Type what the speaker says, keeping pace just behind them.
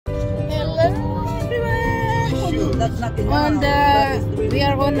that's nothing. We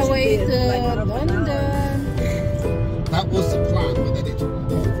are on the way to London. That was the plan, but then it took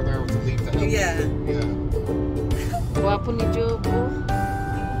over there to leave the house. Yeah. Yeah. Guwapo ni Jobo.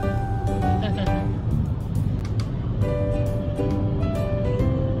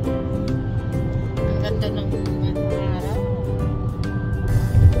 Ang ganda ng araw.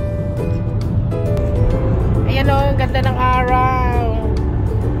 Ayan o, ang ganda ng araw.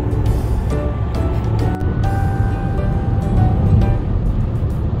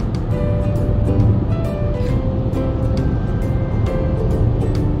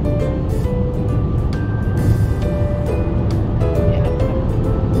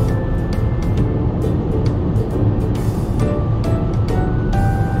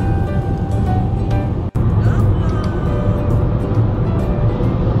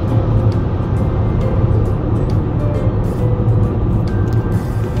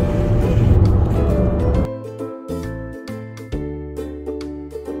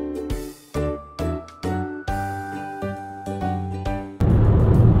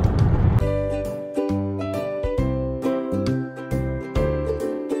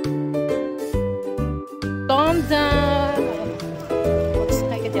 London!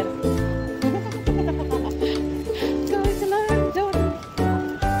 Magsakay ka dyan. Going to London!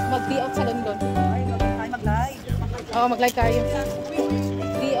 Mag-day out sa London. Ay, mag-live. Oo, mag-live tayo.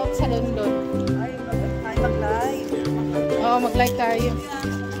 Day out sa London. Ay, mag-live. Oo, mag-live tayo.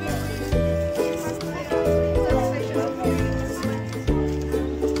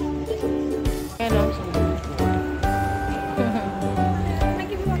 Ayan o.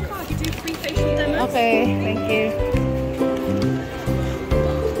 Okay, thank you.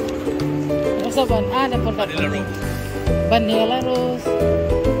 Sa ban? Napunta ko. Vanilla Rose.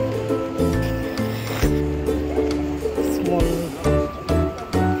 Small.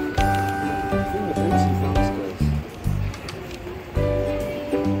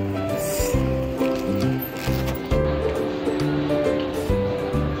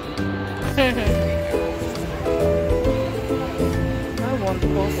 I want to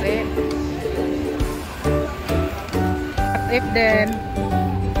post it. If then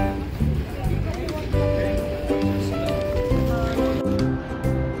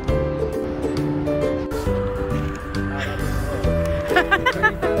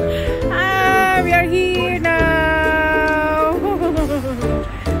we are here now.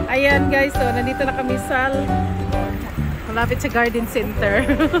 Ayan guys, so nandito na kami sa malapit sa Garden Center.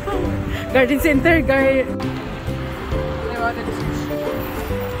 Garden Center, ayan.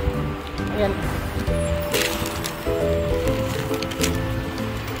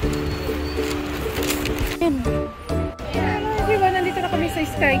 Everyone, nandito na kami sa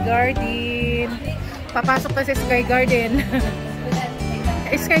Sky Garden. Papasok na sa Sky Garden.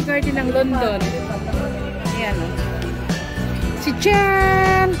 Sky Garden ng London. Ayan o. Si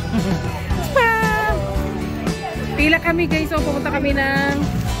Jan! Pila kami guys. So, pumunta kami ng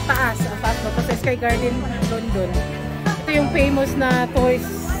taas. Ang taas ba ito sa Sky Garden ng London. Ito yung famous na tourist.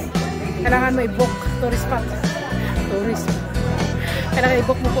 Kailangan mo i-book. Tourist spot. Tourist. Kailangan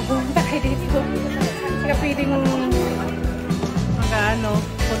i-book mo pupunta kayo dito. Kaya pwedeng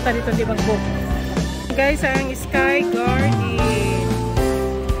punta dito hindi mag-book. Guys, ang Sky Garden.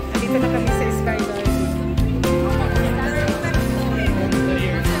 Dito na kami sa Sky Garden.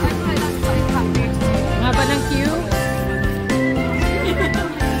 Mahaba ng queue.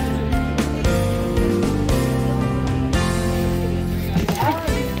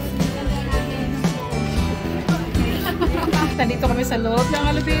 Nandito kami sa loob ng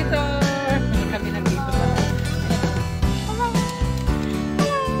elevator. Kami nandito pa.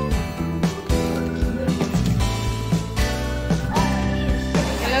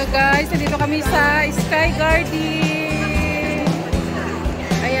 Hello guys, nandito kami sa Sky Garden.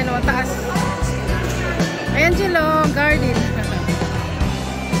 Ayan o, taas. Ayan Jilong Garden.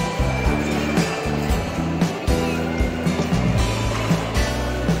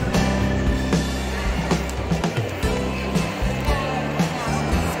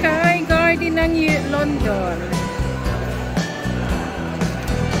 Sky Garden ng London.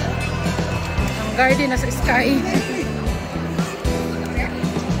 Ang garden nasa sky.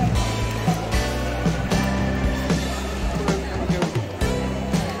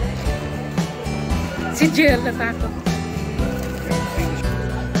 Si Jill natakot.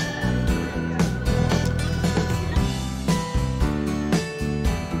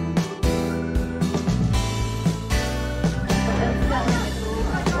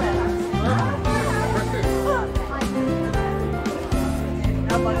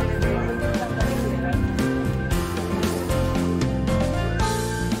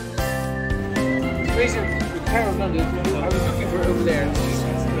 Harold London. I was looking for it over there. It's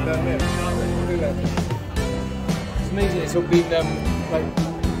amazing. It's all been like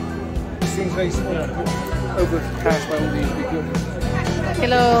it seems very overcast by all these big buildings.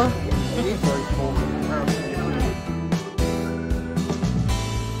 Hello. It is very cold.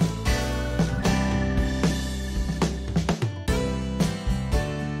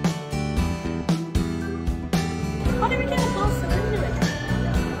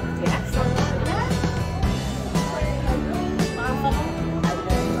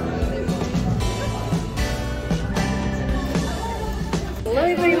 Hello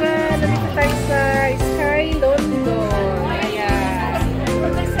everyone! Nandito tayo sa Sky London. Ayan.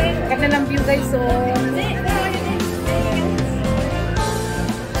 Ganda ng view guys. So,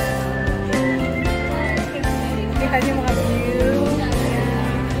 kita niyo mga view.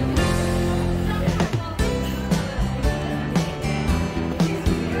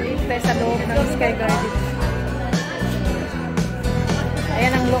 Dito tayo sa loob ng Sky Garden.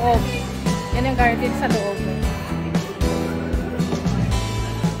 Ayan ang loob. Yan ang garden sa loob.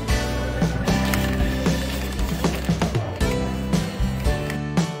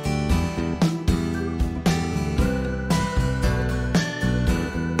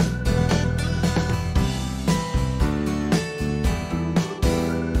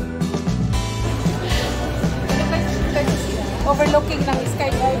 Overlooking ng Sky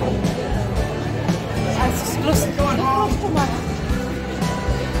Garden. As close to man.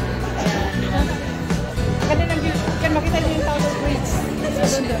 Ganda ng view. Yan, makita niyo yung Tower Bridge sa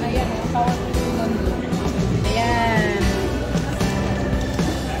London. Ayan, Tower Bridge sa London. Ayan.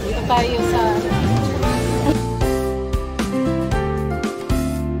 Dito tayo sa...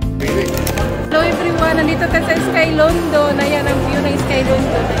 Hello everyone! Nandito tayo sa Sky London. Ayan ang view ng Sky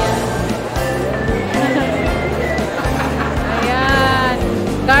London. Ayan.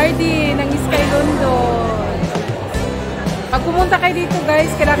 Garden ng Sky London. Pag pumunta kayo dito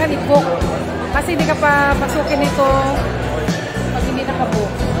guys, kailangan i-book. Kasi hindi ka pa pasukin ito pag hindi naka-book.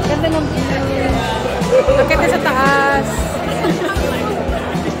 Ganda ng view. Akit na sa taas.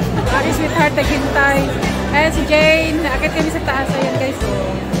 Aking sweetheart, naghintay. Ayan si Jane. Akit kami sa taas. Ayan guys.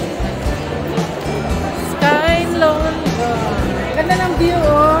 Sky London. Ganda ng view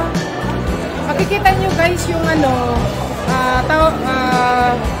oh. Makikita nyo guys yung ano,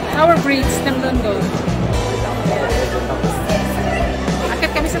 Tower Bridge ng London. Akit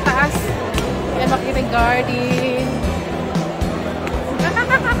kami sa taas. Ayan, makikita yung garden.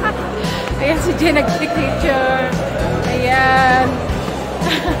 Ayan si Jen nag-click picture. Ayan.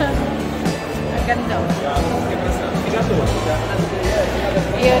 Ang ganda.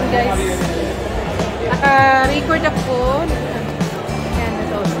 Ayan guys. Naka-record ako. Ayan,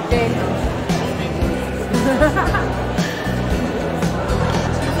 ito si Jen.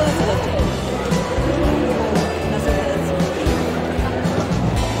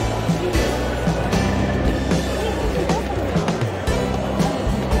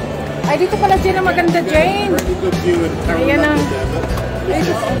 Ay, dito pala Jane ang maganda, Jane. Ayan ang...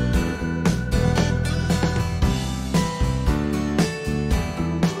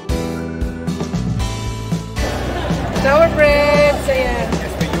 Tower Bridge, ayan.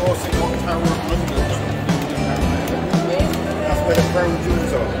 Yes, but you also got Tower of London. That's where the crown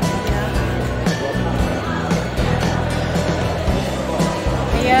jewels are.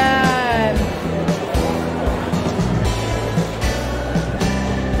 Ayan.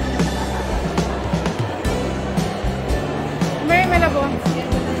 May malabo.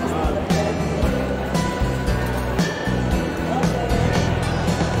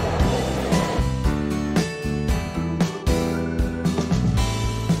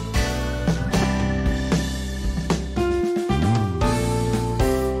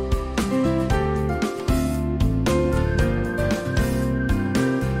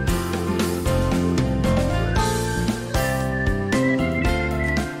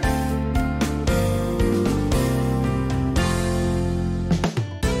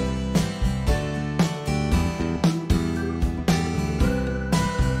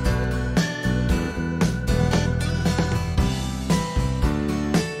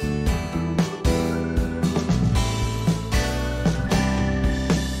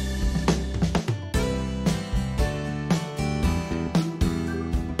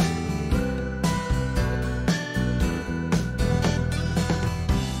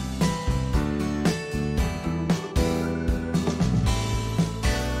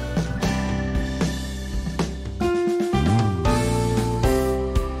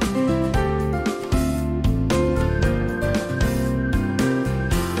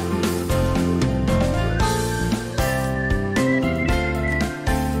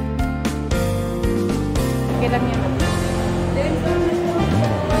 Okay lang yan.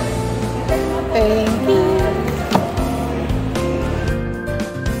 Thank you.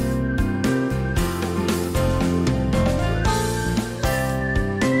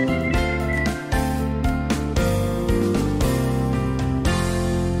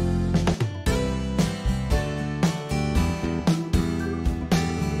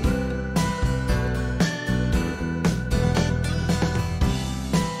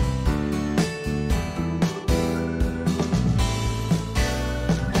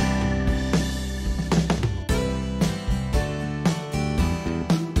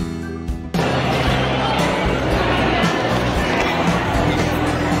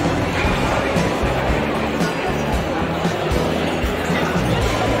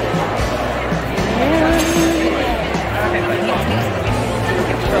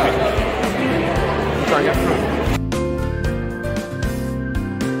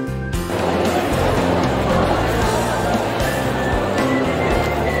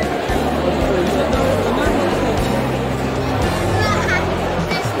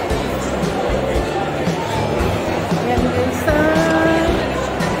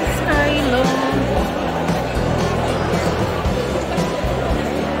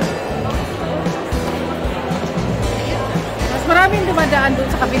 Maraming dumadaan doon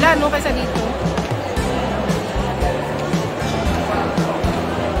sa kabila, no? Kaysa dito.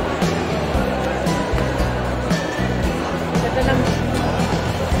 Ganda lang.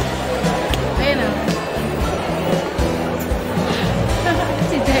 Ayan na.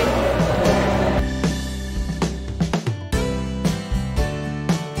 Si Jay.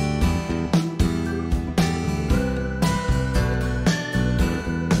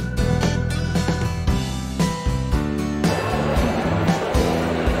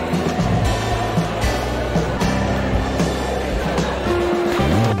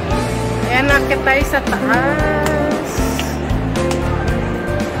 Nakit tayo sa taas.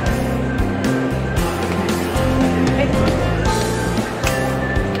 Ay.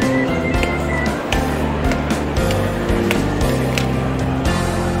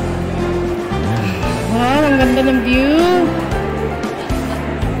 Wow, ang ganda ng view.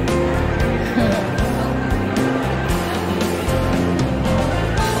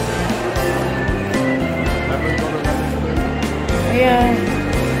 Ayan.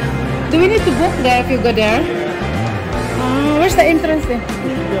 Do we need to book there if you go there? Where's the entrance then? If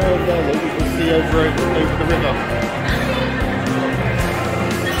you go over there, you can see over the river.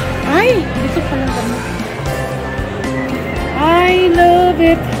 Ay, dito pa lang kami. I love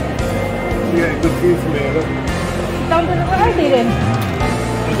it. Yeah, good view from here. Look. Down to the party then.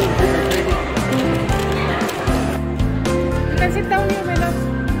 You can sit down here, my love.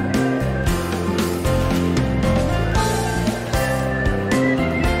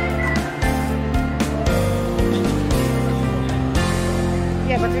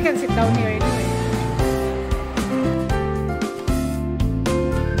 Yeah, but we can sit down here anyway.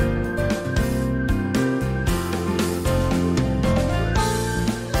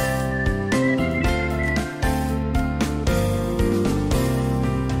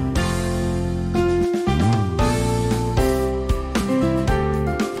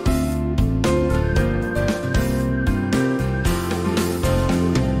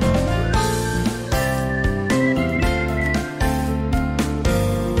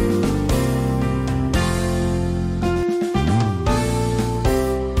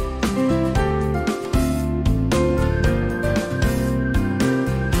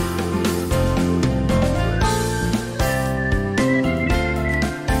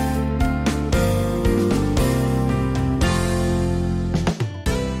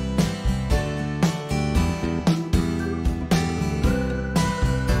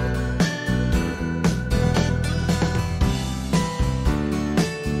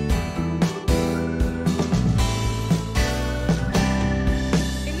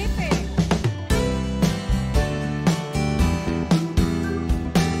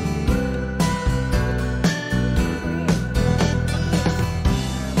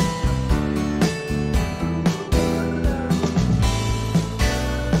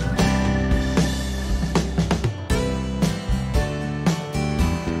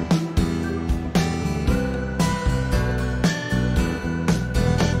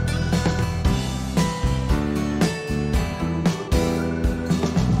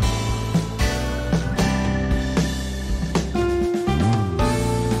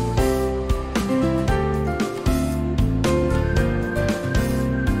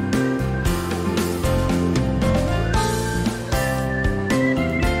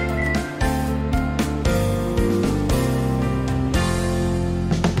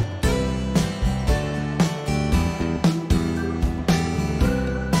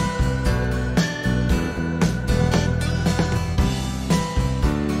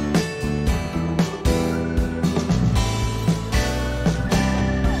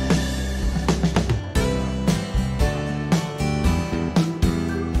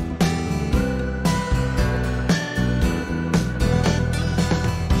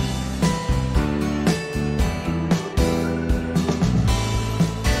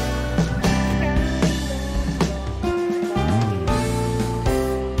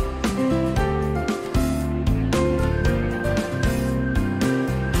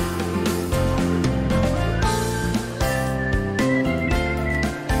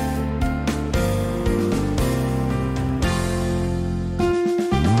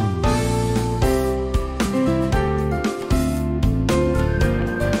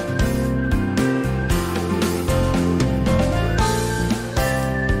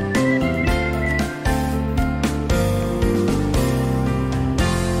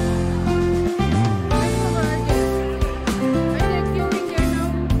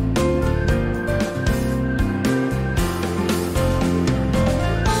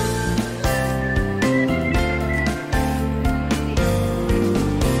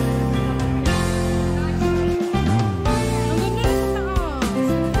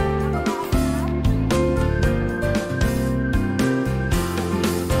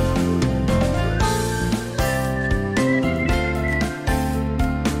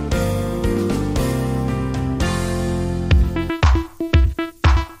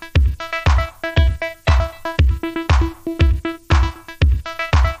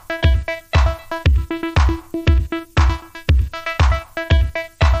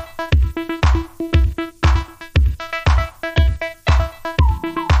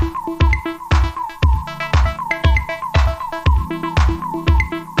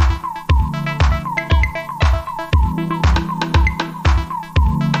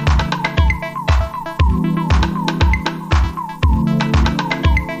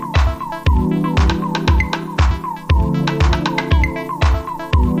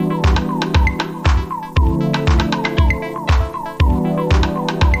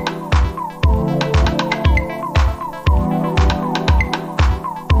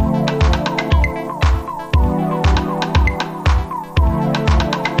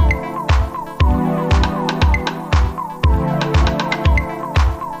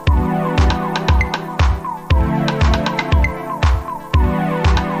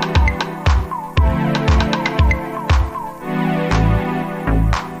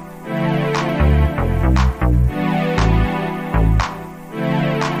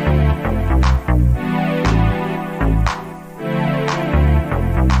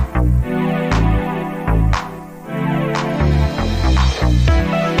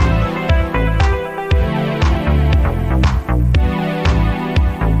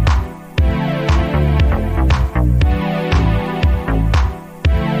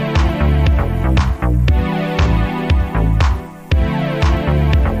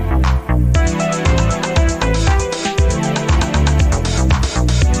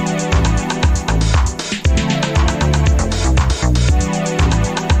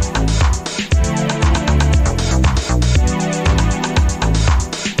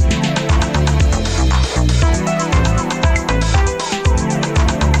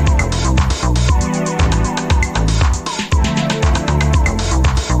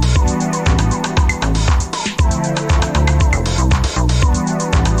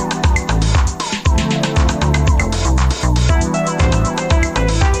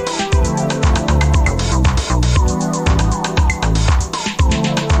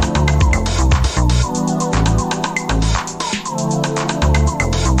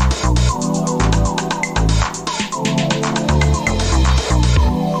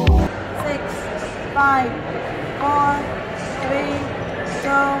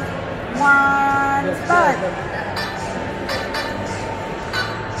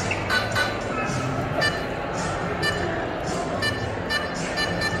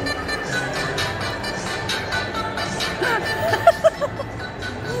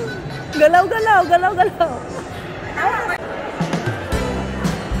 galaw, galaw, galaw.